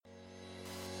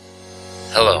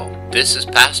Hello, this is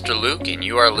Pastor Luke, and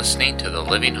you are listening to the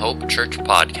Living Hope Church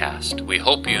podcast. We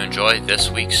hope you enjoy this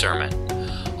week's sermon.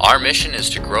 Our mission is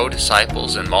to grow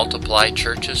disciples and multiply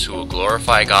churches who will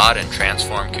glorify God and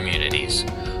transform communities.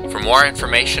 For more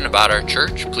information about our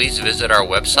church, please visit our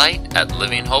website at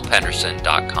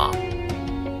livinghopehenderson.com.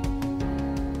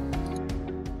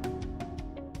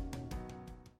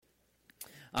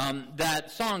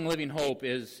 That song, Living Hope,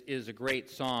 is a great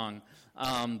song.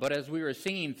 But as we were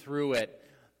singing through it,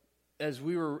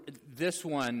 this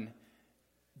one,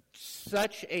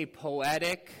 such a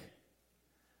poetic,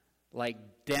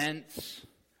 dense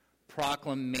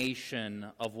proclamation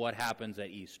of what happens at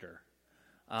Easter.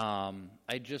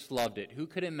 I just loved it. Who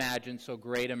could imagine so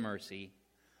great a mercy?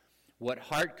 What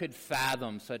heart could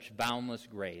fathom such boundless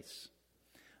grace?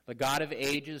 The God of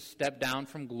ages stepped down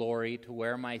from glory to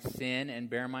wear my sin and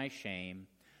bear my shame.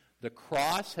 The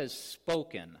cross has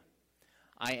spoken.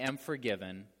 I am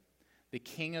forgiven. The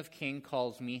King of Kings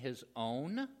calls me his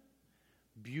own.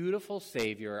 Beautiful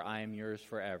Savior, I am yours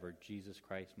forever. Jesus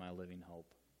Christ, my living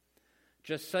hope.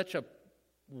 Just such a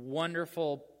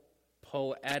wonderful,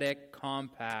 poetic,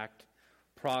 compact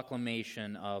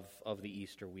proclamation of the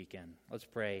Easter weekend. Let's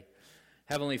pray.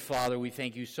 Heavenly Father, we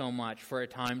thank you so much for a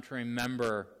time to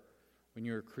remember when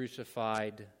you were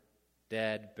crucified,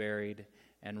 dead, buried,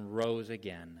 and rose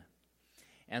again.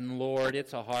 And Lord,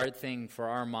 it's a hard thing for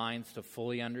our minds to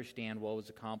fully understand what was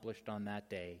accomplished on that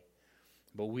day.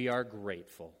 But we are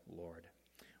grateful, Lord.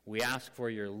 We ask for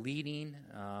your leading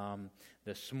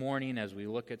this morning as we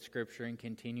look at Scripture and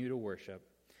continue to worship.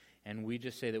 And we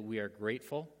just say that we are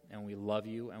grateful and we love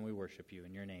you and we worship you.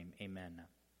 In your name, amen.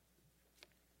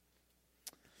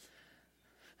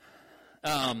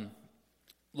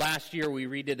 Last year, we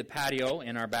redid the patio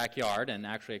in our backyard, and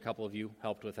actually a couple of you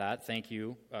helped with that. Thank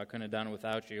you. Couldn't have done it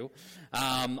without you.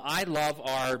 I love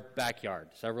our backyard.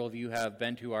 Several of you have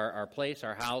been to our place,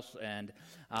 our house, and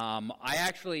I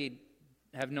actually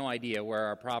have no idea where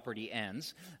our property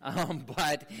ends,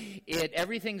 but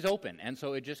everything's open, and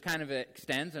so it just kind of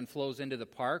extends and flows into the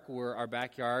park where our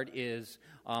backyard is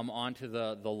onto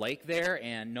the lake there,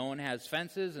 and no one has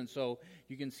fences, and so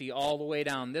you can see all the way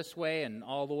down this way and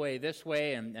all the way this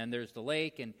way, and there's the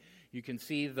lake, and you can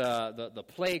see the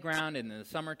playground. And in the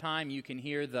summertime, you can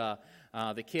hear the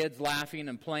kids laughing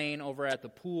and playing over at the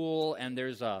pool, and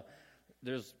there's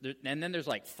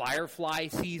firefly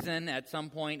season at some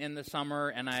point in the summer,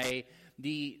 and I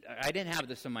didn't have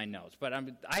this in my notes, but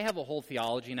I have a whole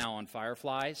theology now on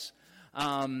fireflies,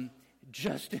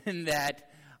 just in that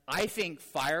I think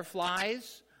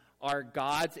fireflies are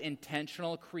God's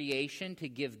intentional creation to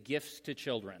give gifts to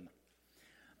children.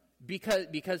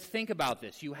 Because think about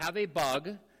this. You have a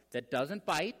bug that doesn't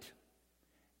bite,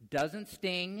 doesn't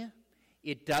sting,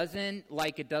 it doesn't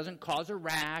cause a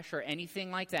rash or anything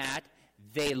like that.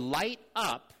 They light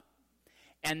up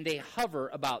and they hover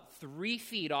about 3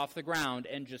 feet off the ground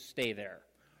and just stay there.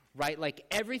 Right? Like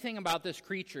everything about this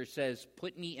creature says,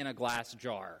 put me in a glass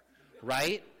jar.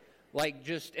 Right?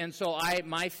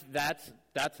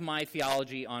 That's my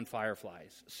theology on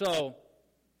fireflies. So,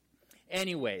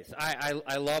 anyways,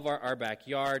 I love our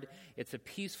backyard. It's a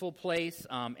peaceful place.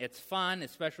 It's fun,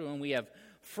 especially when we have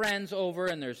friends over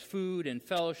and there's food and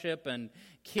fellowship and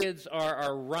kids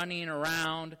are running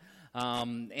around.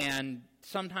 And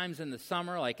sometimes in the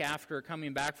summer, like after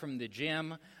coming back from the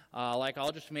gym,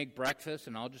 I'll just make breakfast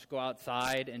and I'll just go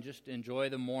outside and just enjoy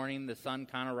the morning. The sun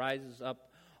kind of rises up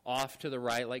off to the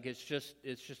right. It's just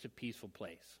a peaceful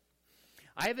place.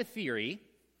 I have a theory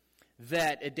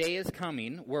that a day is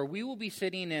coming where we will be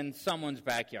sitting in someone's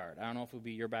backyard. I don't know if it will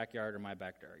be your backyard or my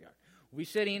backyard. We'll be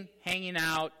sitting, hanging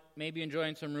out, maybe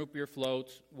enjoying some root beer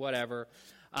floats, whatever.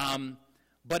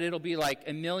 But it'll be like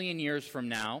a million years from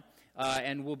now,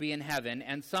 and we'll be in heaven,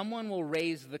 and someone will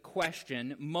raise the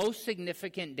question, most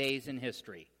significant days in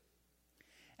history.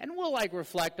 And we'll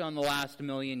reflect on the last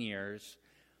million years.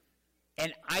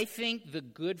 And I think the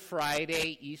Good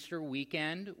Friday Easter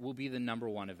weekend will be the number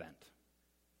one event.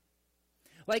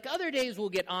 Like other days will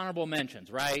get honorable mentions,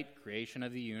 right? Creation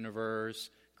of the universe,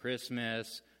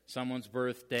 Christmas, someone's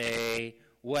birthday,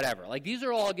 whatever. These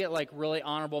are all get really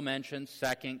honorable mentions,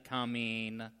 second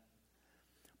coming.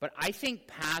 But I think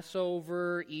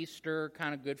Passover, Easter,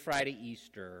 kind of Good Friday,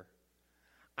 Easter,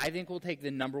 I think we'll take the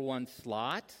number one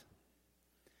slot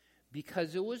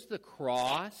because it was the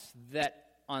cross that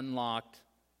unlocked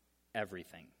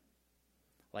everything.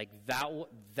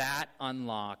 That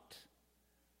unlocked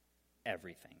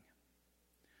everything.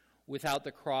 Without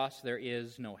the cross, there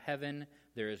is no heaven,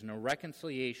 there is no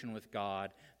reconciliation with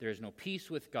God, there is no peace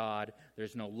with God, there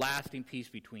is no lasting peace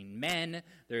between men,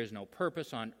 there is no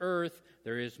purpose on earth,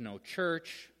 there is no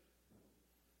church.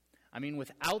 I mean,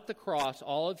 without the cross,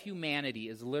 all of humanity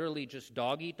is literally just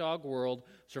dog-eat-dog world,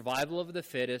 survival of the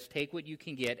fittest, take what you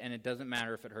can get, and it doesn't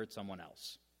matter if it hurts someone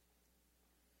else.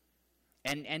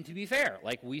 And to be fair,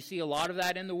 like, we see a lot of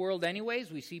that in the world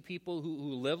anyways. We see people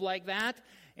who live like that,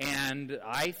 and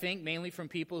I think mainly from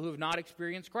people who have not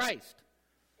experienced Christ.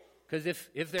 Because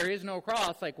if there is no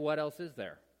cross, like, what else is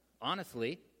there?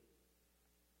 Honestly.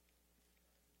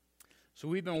 So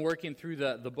we've been working through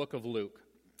the book of Luke.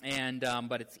 And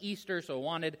but it's Easter, so I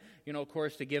wanted, of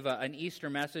course, to give an Easter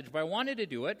message. But I wanted to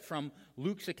do it from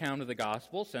Luke's account of the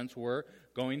gospel, since we're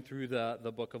going through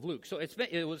the book of Luke. So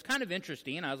it was kind of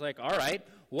interesting. I was like, all right,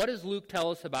 what does Luke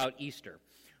tell us about Easter?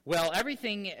 Well,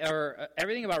 everything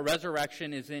about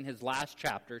resurrection is in his last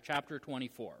chapter, chapter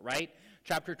 24, right?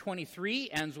 Chapter 23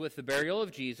 ends with the burial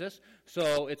of Jesus,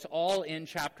 so it's all in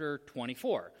chapter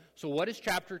 24. So what is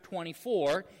chapter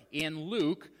 24 in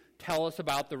Luke tell us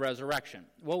about the resurrection?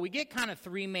 Well, we get kind of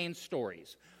three main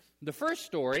stories. The first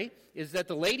story is that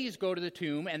the ladies go to the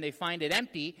tomb and they find it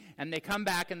empty, and they come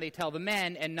back and they tell the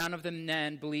men, and none of the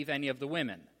men believe any of the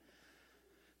women.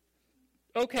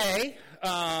 Okay,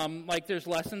 like, there's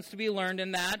lessons to be learned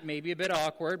in that, maybe a bit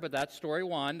awkward, but that's story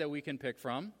one that we can pick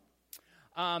from.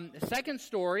 The second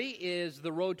story is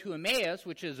the road to Emmaus,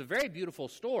 which is a very beautiful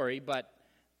story, but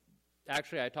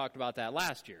actually I talked about that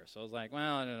last year, so I was like,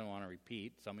 well, I don't want to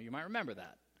repeat. Some of you might remember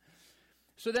that.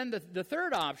 So then the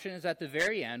third option is at the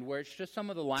very end, where it's just some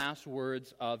of the last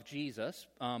words of Jesus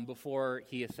before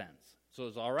he ascends. So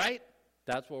it's all right,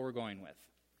 that's what we're going with.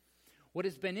 What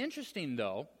has been interesting,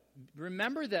 though,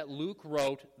 remember that Luke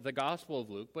wrote the Gospel of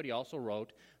Luke, but he also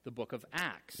wrote the book of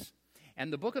Acts.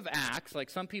 And the book of Acts, like,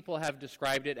 some people have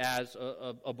described it as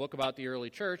a book about the early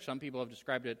church. Some people have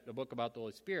described it a book about the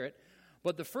Holy Spirit.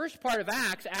 But the first part of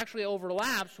Acts actually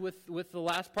overlaps with the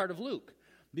last part of Luke,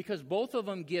 because both of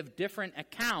them give different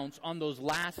accounts on those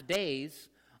last days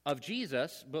of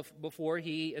Jesus before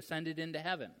he ascended into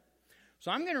heaven.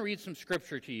 So I'm going to read some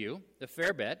scripture to you, a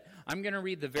fair bit. I'm going to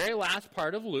read the very last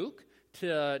part of Luke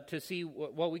to see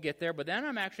what we get there, but then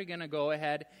I'm actually going to go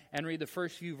ahead and read the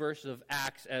first few verses of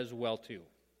Acts as well, too.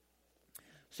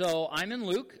 So I'm in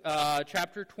Luke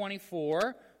chapter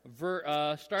 24,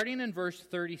 starting in verse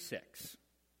 36.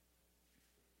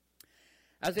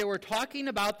 As they were talking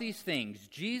about these things,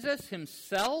 Jesus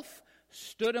himself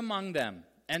stood among them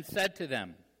and said to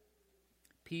them,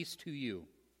 "Peace to you."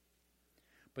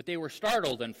 But they were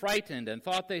startled and frightened and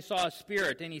thought they saw a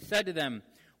spirit. And he said to them,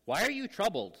 "Why are you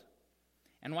troubled?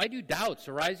 And why do doubts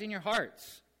arise in your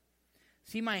hearts?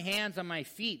 See my hands and my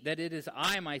feet, that it is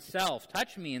I myself.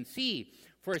 Touch me and see,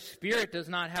 for a spirit does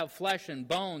not have flesh and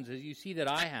bones, as you see that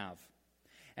I have."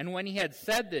 And when he had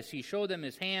said this, he showed them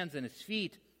his hands and his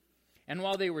feet. And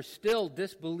while they were still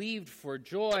disbelieved for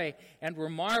joy and were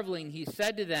marveling, he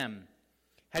said to them,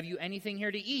 "Have you anything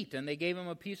here to eat?" And they gave him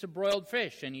a piece of broiled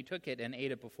fish, and he took it and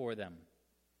ate it before them.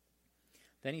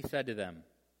 Then he said to them,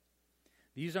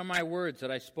 "These are my words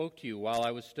that I spoke to you while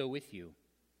I was still with you,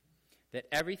 that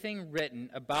everything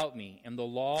written about me in the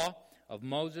law of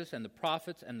Moses and the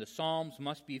prophets and the Psalms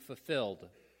must be fulfilled."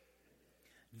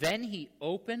 Then he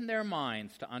opened their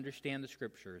minds to understand the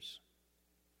Scriptures.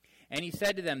 And he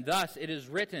said to them, "Thus it is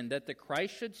written that the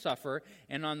Christ should suffer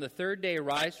and on the third day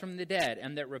rise from the dead,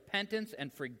 and that repentance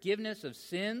and forgiveness of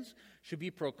sins should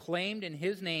be proclaimed in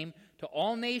his name to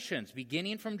all nations,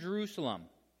 beginning from Jerusalem.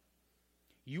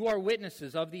 You are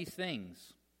witnesses of these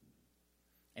things.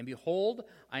 And behold,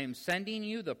 I am sending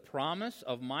you the promise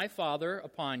of my Father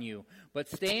upon you, but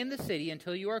stay in the city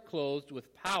until you are clothed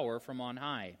with power from on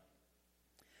high."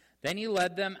 Then he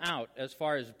led them out as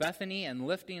far as Bethany, and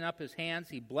lifting up his hands,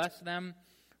 he blessed them.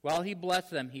 While he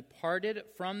blessed them, he parted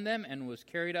from them and was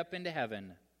carried up into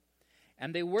heaven.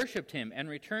 And they worshipped him and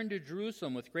returned to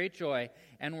Jerusalem with great joy,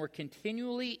 and were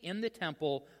continually in the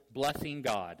temple blessing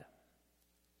God.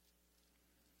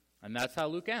 And that's how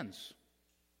Luke ends.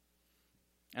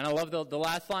 And I love the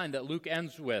last line that Luke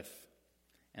ends with.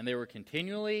 And they were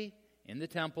continually in the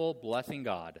temple blessing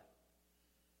God.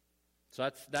 So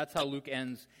that's how Luke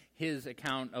ends his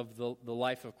account of the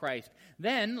life of Christ.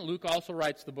 Then Luke also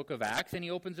writes the book of Acts, and he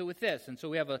opens it with this. And so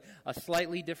we have a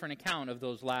slightly different account of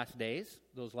those last days,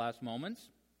 those last moments.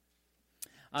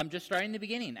 Just starting the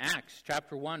beginning, Acts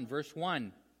chapter 1, verse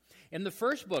 1. "In the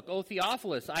first book, O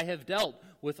Theophilus, I have dealt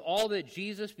with all that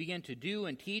Jesus began to do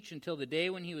and teach until the day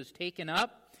when he was taken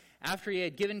up, after he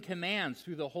had given commands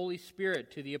through the Holy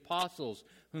Spirit to the apostles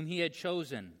whom he had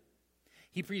chosen.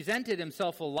 He presented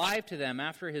himself alive to them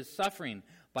after his suffering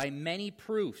by many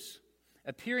proofs,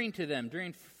 appearing to them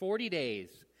during 40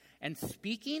 days, and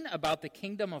speaking about the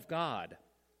kingdom of God.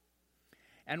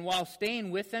 And while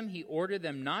staying with them, he ordered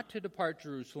them not to depart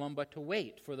Jerusalem, but to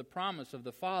wait for the promise of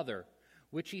the Father,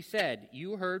 which he said,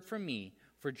 "You heard from me,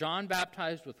 for John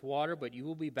baptized with water, but you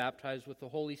will be baptized with the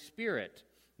Holy Spirit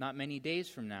not many days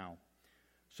from now."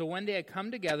 So when they had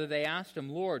come together, they asked him,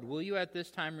 "Lord, will you at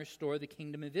this time restore the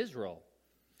kingdom of Israel?"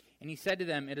 And he said to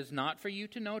them, "It is not for you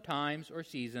to know times or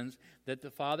seasons that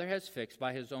the Father has fixed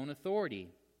by his own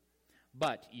authority.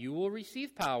 But you will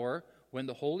receive power when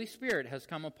the Holy Spirit has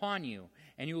come upon you,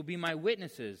 and you will be my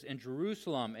witnesses in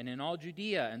Jerusalem and in all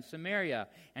Judea and Samaria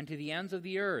and to the ends of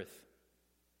the earth."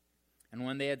 And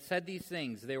when they had said these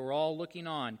things, they were all looking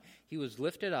on. He was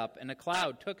lifted up, and a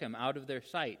cloud took him out of their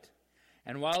sight.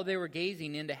 And while they were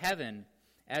gazing into heaven,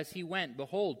 as he went,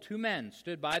 behold, 2 men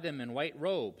stood by them in white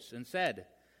robes, and said,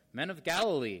 "Men of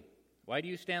Galilee, why do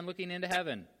you stand looking into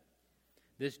heaven?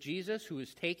 This Jesus who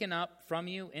is taken up from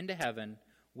you into heaven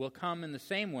will come in the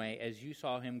same way as you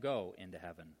saw him go into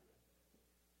heaven."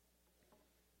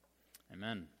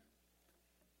 Amen.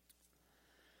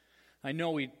 I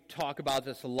know we talk about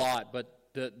this a lot,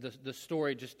 but the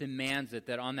story just demands it,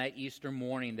 that on that Easter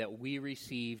morning that we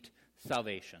received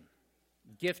salvation.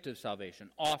 Gift of salvation,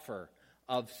 offer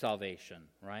of salvation,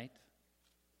 right?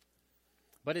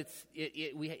 But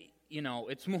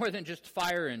it's more than just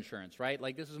fire insurance, right?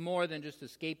 Like, this is more than just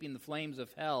escaping the flames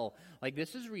of hell. Like,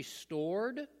 this is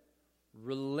restored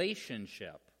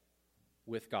relationship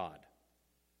with God.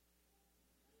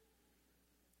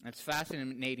 It's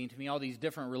fascinating to me, all these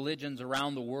different religions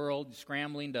around the world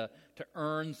scrambling to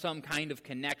earn some kind of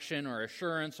connection or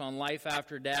assurance on life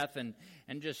after death, and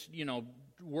just,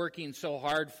 working so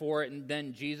hard for it. And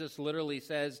then Jesus literally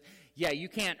says, "Yeah, you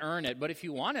can't earn it, but if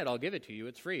you want it, I'll give it to you.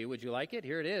 It's free. Would you like it?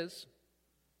 Here it is."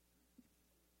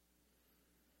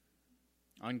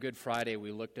 On Good Friday,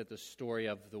 we looked at the story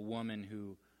of the woman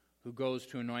who goes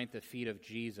to anoint the feet of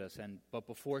Jesus. But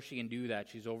before she can do that,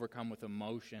 she's overcome with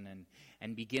emotion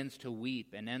and begins to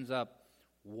weep and ends up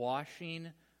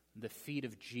washing the feet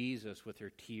of Jesus with her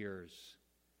tears.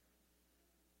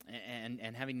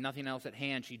 And having nothing else at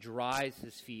hand, she dries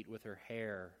his feet with her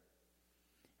hair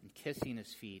and kissing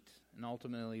his feet, and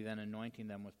ultimately then anointing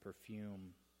them with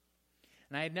perfume.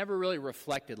 And I had never really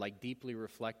deeply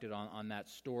reflected on that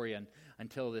story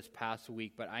until this past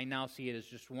week, but I now see it as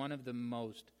just one of the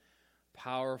most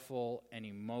powerful and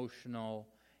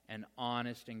emotional and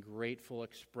honest and grateful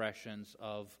expressions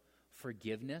of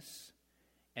forgiveness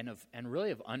and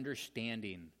really of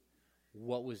understanding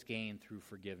what was gained through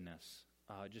forgiveness,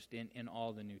 just in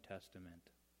all the New Testament.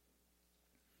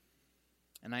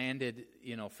 And I ended,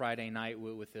 Friday night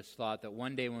with this thought that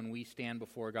one day when we stand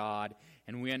before God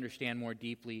and we understand more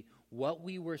deeply what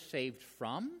we were saved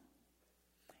from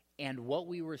and what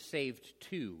we were saved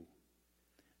to,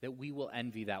 that we will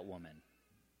envy that woman.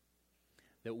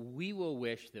 That we will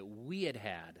wish that we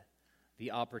had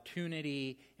the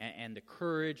opportunity and the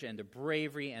courage and the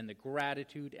bravery and the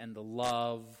gratitude and the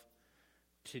love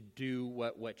to do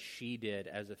what she did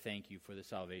as a thank you for the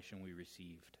salvation we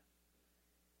received.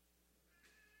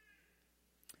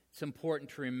 It's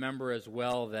important to remember as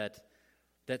well that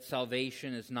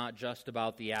salvation is not just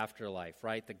about the afterlife,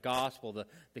 right? The gospel,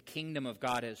 the kingdom of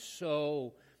God has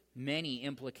so many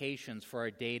implications for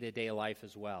our day-to-day life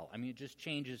as well. I mean, it just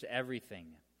changes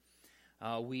everything.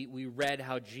 We read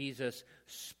how Jesus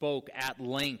spoke at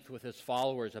length with his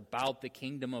followers about the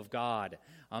kingdom of God.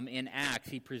 In Acts,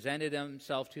 he presented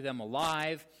himself to them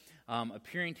alive,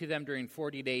 appearing to them during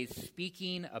 40 days,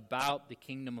 speaking about the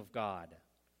kingdom of God.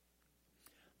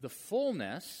 The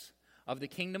fullness of the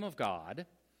kingdom of God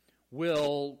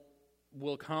will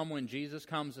come when Jesus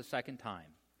comes a second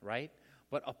time, right?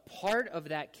 But a part of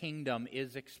that kingdom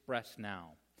is expressed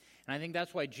now. And I think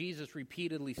that's why Jesus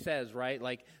repeatedly says, right,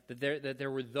 like that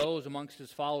there were those amongst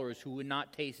his followers who would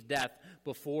not taste death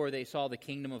before they saw the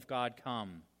kingdom of God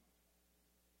come.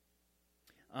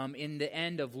 In the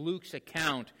end of Luke's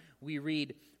account, we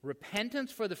read,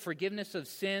 "Repentance for the forgiveness of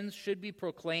sins should be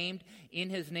proclaimed in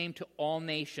his name to all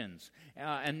nations."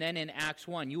 And then in Acts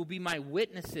 1, "You will be my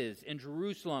witnesses in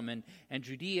Jerusalem and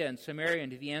Judea and Samaria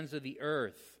and to the ends of the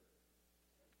earth."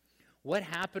 What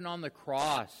happened on the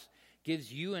cross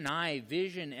gives you and I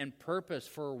vision and purpose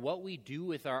for what we do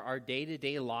with our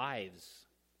day-to-day lives.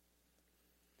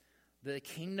 The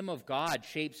kingdom of God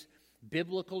shapes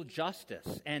biblical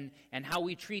justice and how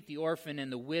we treat the orphan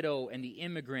and the widow and the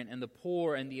immigrant and the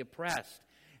poor and the oppressed.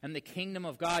 And the kingdom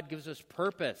of God gives us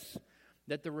purpose,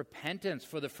 that the repentance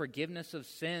for the forgiveness of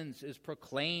sins is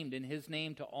proclaimed in his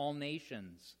name to all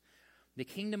nations. The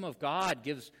kingdom of God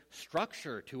gives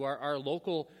structure to our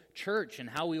local church and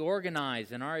how we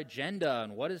organize and our agenda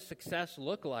and what does success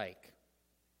look like.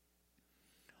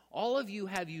 All of you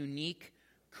have unique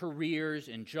careers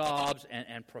and jobs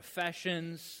and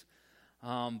professions.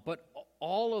 But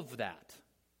all of that,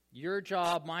 your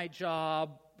job, my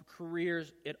job,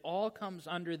 careers, it all comes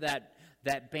under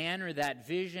that banner, that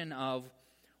vision of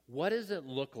what does it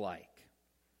look like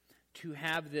to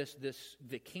have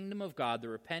the kingdom of God, the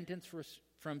repentance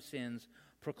from sins,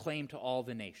 proclaimed to all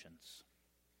the nations.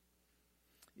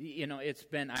 It's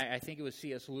been, I think it was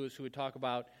C.S. Lewis who would talk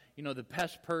about, the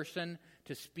best person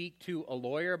to speak to a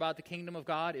lawyer about the kingdom of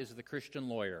God is the Christian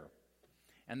lawyer.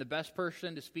 And the best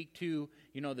person to speak to,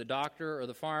 the doctor or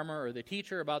the farmer or the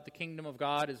teacher about the kingdom of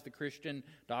God is the Christian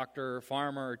doctor,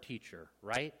 farmer, or teacher,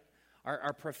 right?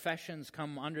 Our professions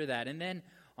come under that. And then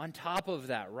on top of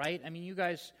that, right? I mean, you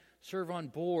guys serve on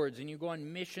boards and you go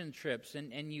on mission trips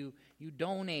and you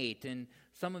donate, and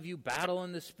some of you battle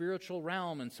in the spiritual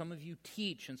realm, and some of you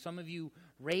teach, and some of you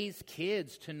raise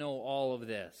kids to know all of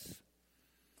this.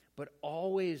 But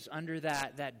always under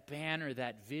that banner,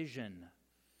 that vision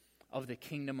of the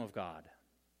kingdom of God.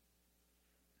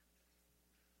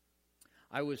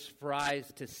 I was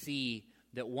surprised to see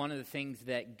that one of the things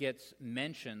that gets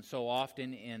mentioned so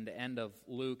often in the end of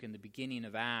Luke and the beginning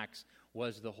of Acts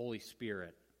was the Holy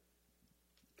Spirit.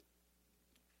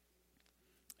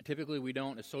 Typically, we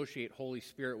don't associate Holy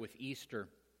Spirit with Easter.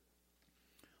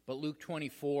 But Luke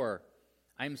 24,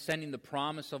 I am sending the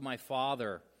promise of my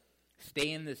Father.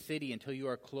 Stay in the city until you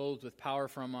are clothed with power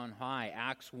from on high.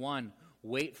 Acts 1,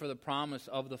 wait for the promise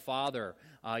of the Father.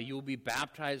 You will be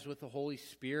baptized with the Holy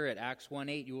Spirit. Acts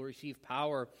 1:8, you will receive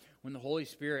power when the Holy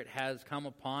Spirit has come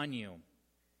upon you.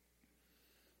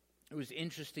 It was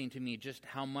interesting to me just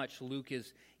how much Luke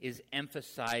is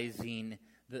emphasizing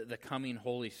the coming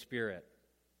Holy Spirit.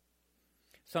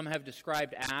 Some have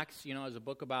described Acts, as a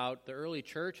book about the early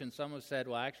church, and some have said,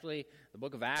 well, actually, the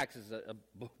book of Acts is a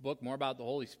book more about the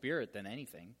Holy Spirit than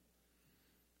anything.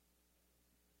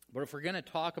 But if we're going to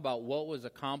talk about what was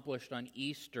accomplished on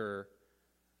Easter,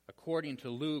 according to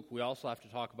Luke, we also have to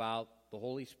talk about the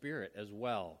Holy Spirit as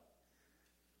well.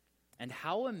 And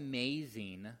how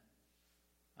amazing,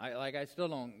 I still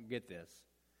don't get this,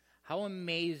 how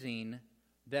amazing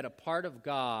that a part of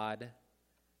God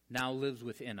now lives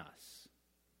within us.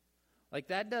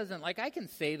 That doesn't, I can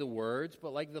say the words,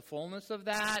 but the fullness of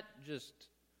that just,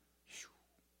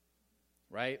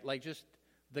 right? Just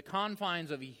the confines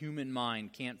of a human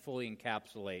mind can't fully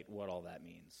encapsulate what all that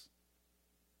means.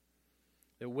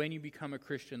 That when you become a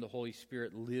Christian, the Holy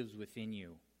Spirit lives within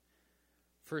you.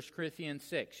 1 Corinthians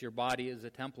 6, your body is a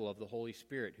temple of the Holy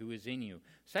Spirit who is in you.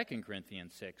 2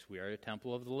 Corinthians 6, we are a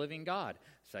temple of the living God.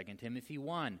 2 Timothy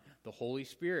 1, the Holy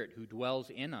Spirit who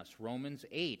dwells in us. Romans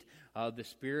 8, the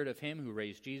Spirit of him who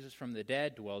raised Jesus from the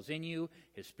dead dwells in you.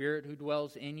 His Spirit who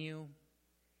dwells in you.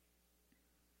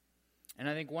 And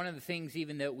I think one of the things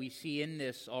even that we see in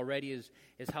this already is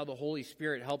how the Holy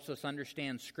Spirit helps us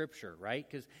understand Scripture, right?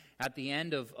 Because at the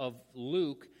end of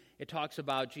Luke, it talks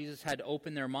about Jesus had to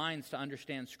open their minds to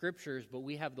understand Scriptures, but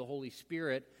we have the Holy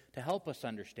Spirit to help us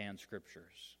understand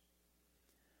Scriptures.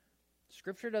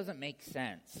 Scripture doesn't make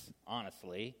sense,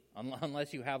 honestly,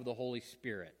 unless you have the Holy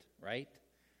Spirit, right?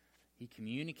 He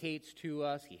communicates to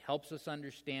us. He helps us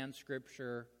understand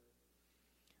Scripture.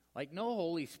 No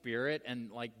Holy Spirit, and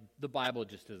the Bible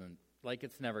just isn't,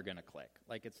 it's never going to click.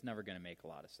 It's never going to make a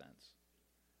lot of sense.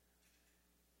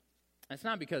 It's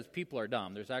not because people are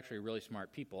dumb. There's actually really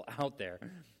smart people out there.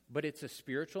 But it's a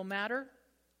spiritual matter,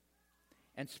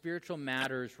 and spiritual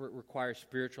matters require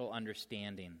spiritual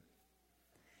understanding.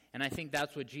 And I think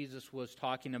that's what Jesus was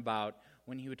talking about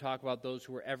when he would talk about those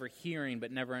who were ever hearing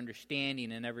but never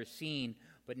understanding, and ever seeing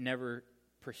but never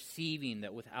perceiving,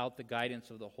 that without the guidance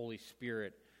of the Holy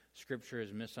Spirit, Scripture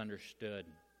is misunderstood.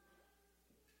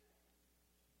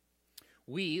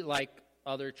 We, like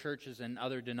other churches and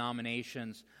other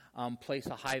denominations, place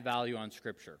a high value on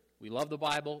Scripture. We love the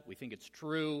Bible. We think it's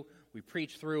true. We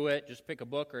preach through it. Just pick a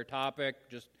book or a topic,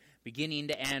 just beginning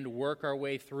to end, work our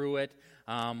way through it.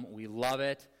 We love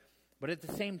it. But at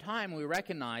the same time, we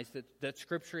recognize that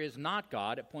Scripture is not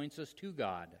God. It points us to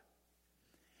God.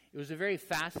 It was a very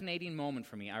fascinating moment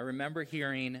for me. I remember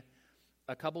hearing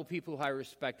a couple people who I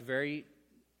respect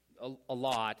a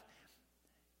lot,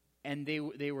 and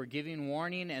they were giving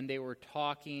warning, and they were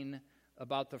talking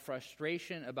about the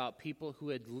frustration about people who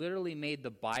had literally made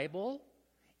the Bible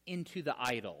into the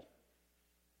idol,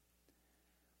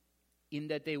 in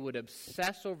that they would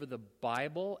obsess over the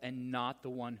Bible and not the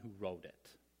one who wrote it.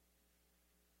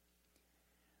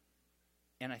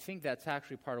 And I think that's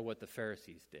actually part of what the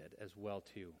Pharisees did as well,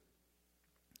 too.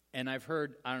 And I've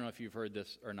heard, I don't know if you've heard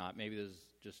this or not, maybe this is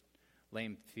just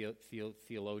lame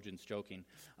theologians joking.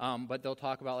 But they'll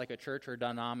talk about like a church or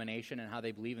denomination and how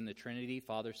they believe in the Trinity,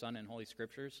 Father, Son, and Holy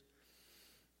Scriptures.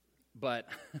 But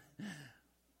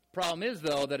problem is,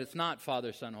 though, that it's not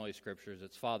Father, Son, Holy Scriptures.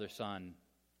 It's Father, Son,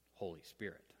 Holy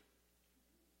Spirit.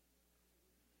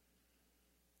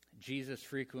 Jesus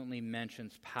frequently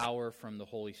mentions power from the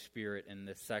Holy Spirit in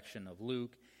this section of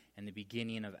Luke and the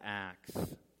beginning of Acts.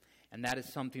 And that is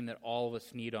something that all of us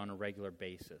need on a regular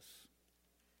basis.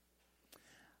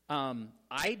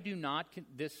 I do not,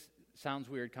 this sounds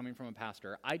weird coming from a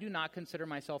pastor, I do not consider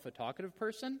myself a talkative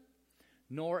person,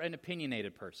 nor an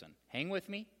opinionated person. Hang with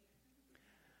me.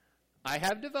 I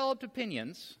have developed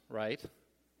opinions, right?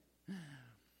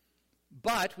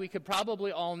 But we could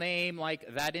probably all name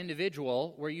like that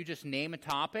individual where you just name a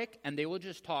topic and they will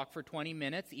just talk for 20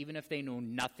 minutes even if they know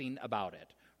nothing about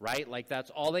it, right? Like that's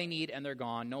all they need and they're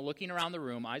gone. No looking around the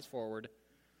room, eyes forward.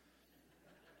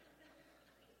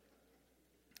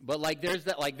 But there's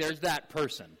that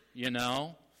person, you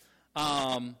know?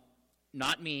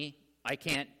 Not me. I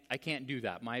can't do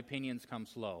that. My opinions come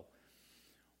slow.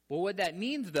 But what that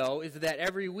means, though, is that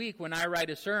every week when I write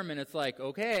a sermon, it's like,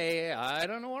 okay, I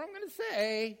don't know what I'm going to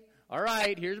say. All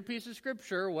right, here's a piece of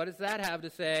Scripture. What does that have to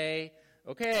say?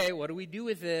 Okay, what do we do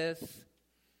with this?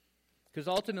 Because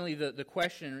ultimately the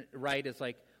question, right, is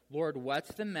like, Lord,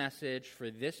 what's the message for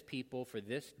this people, for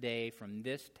this day, from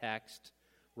this text,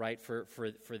 right, for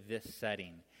this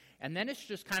setting? And then it's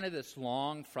just kind of this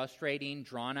long, frustrating,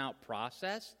 drawn-out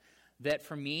process that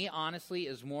for me, honestly,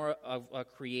 is more of a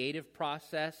creative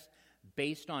process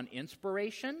based on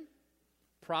inspiration,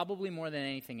 probably more than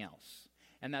anything else.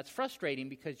 And that's frustrating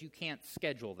because you can't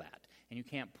schedule that, and you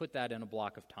can't put that in a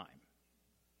block of time.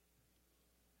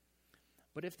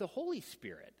 But if the Holy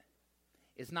Spirit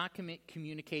is not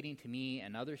communicating to me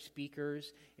and other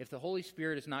speakers, if the Holy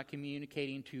Spirit is not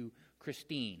communicating to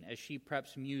Christine as she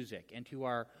preps music, and to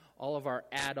all of our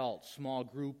adult small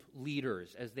group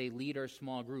leaders as they lead our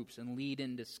small groups and lead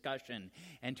in discussion,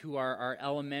 and to our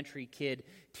elementary kid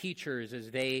teachers as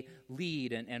they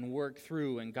lead and work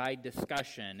through and guide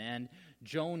discussion, and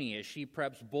Joni as she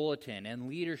preps bulletin, and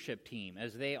leadership team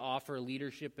as they offer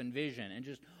leadership and vision, and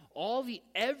just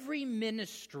every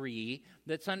ministry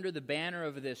that's under the banner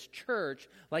of this church,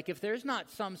 like if there's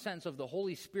not some sense of the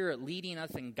Holy Spirit leading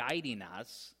us and guiding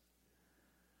us,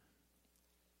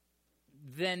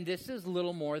 then this is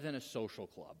little more than a social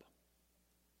club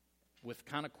with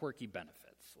kind of quirky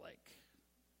benefits. Like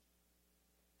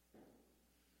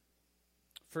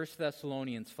 1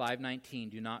 Thessalonians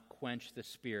 5:19, do not quench the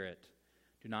Spirit,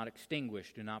 do not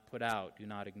extinguish, do not put out, do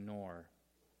not ignore.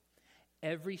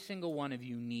 Every single one of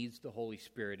you needs the Holy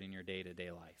Spirit in your day-to-day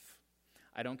life.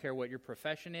 I don't care what your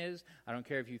profession is. I don't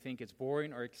care if you think it's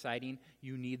boring or exciting.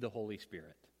 You need the Holy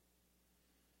Spirit.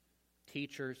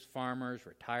 Teachers, farmers,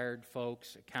 retired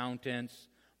folks, accountants,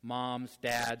 moms,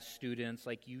 dads, students,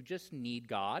 like you just need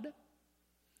God,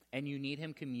 and you need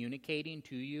Him communicating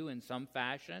to you in some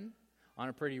fashion on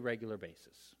a pretty regular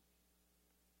basis.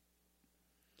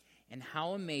 And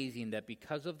how amazing that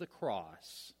because of the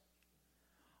cross,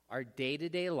 our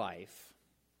day-to-day life,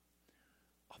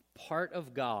 a part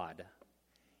of God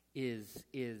is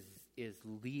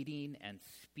leading and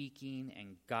speaking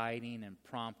and guiding and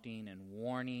prompting and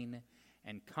warning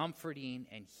and comforting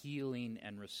and healing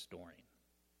and restoring.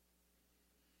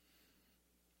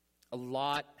 A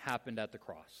lot happened at the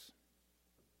cross.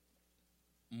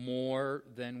 More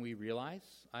than we realize,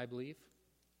 I believe.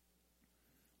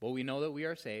 But we know that we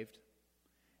are saved,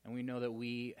 and we know that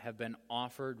we have been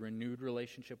offered renewed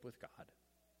relationship with God.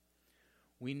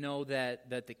 We know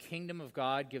that the kingdom of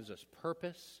God gives us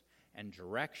purpose and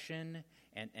direction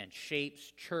and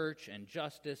shapes church and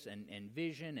justice and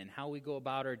vision and how we go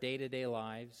about our day-to-day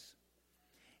lives.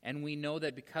 And we know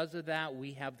that because of that,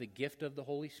 we have the gift of the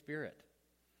Holy Spirit,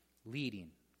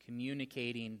 leading,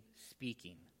 communicating,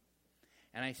 speaking.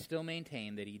 And I still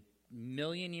maintain that a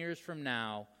million years from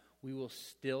now, we will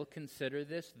still consider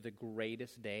this the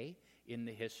greatest day in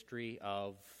the history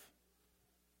of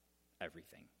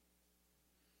everything.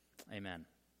 Amen.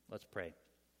 Let's pray.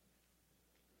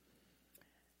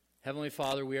 Heavenly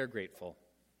Father, we are grateful.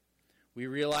 We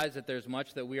realize that there's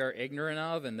much that we are ignorant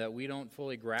of and that we don't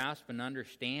fully grasp and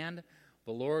understand.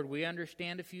 But Lord, we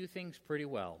understand a few things pretty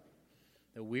well.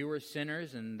 That we were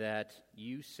sinners and that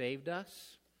you saved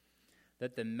us.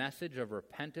 That the message of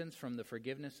repentance from the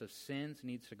forgiveness of sins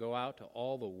needs to go out to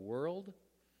all the world,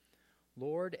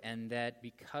 Lord, and that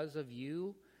because of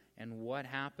you and what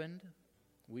happened,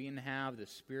 we can have the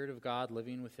Spirit of God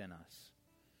living within us.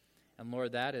 And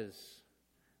Lord, that is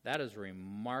a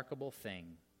remarkable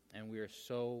thing, and we are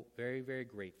so very, very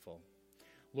grateful.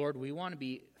 Lord, we want to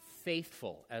be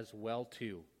faithful as well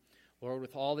too. Lord,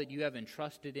 with all that you have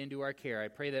entrusted into our care, I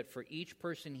pray that for each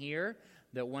person here,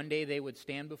 that one day they would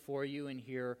stand before you and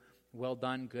hear, "Well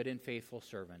done, good and faithful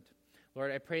servant."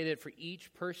 Lord, I pray that for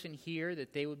each person here,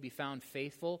 that they would be found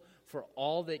faithful for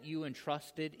all that you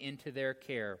entrusted into their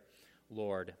care,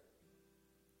 Lord.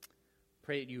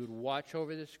 Pray that you would watch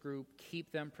over this group,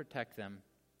 keep them, protect them.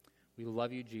 We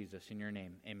love you, Jesus, in your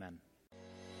name. Amen.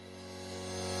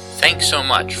 Thanks so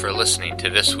much for listening to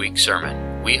this week's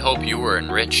sermon. We hope you were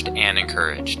enriched and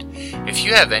encouraged. If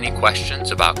you have any questions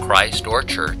about Christ or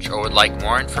church or would like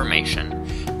more information,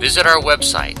 visit our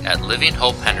website at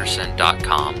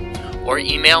livinghopehenderson.com or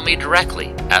email me directly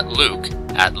at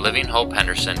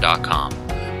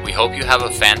luke@livinghopehenderson.com. We hope you have a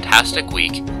fantastic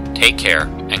week. Take care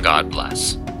and God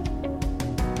bless.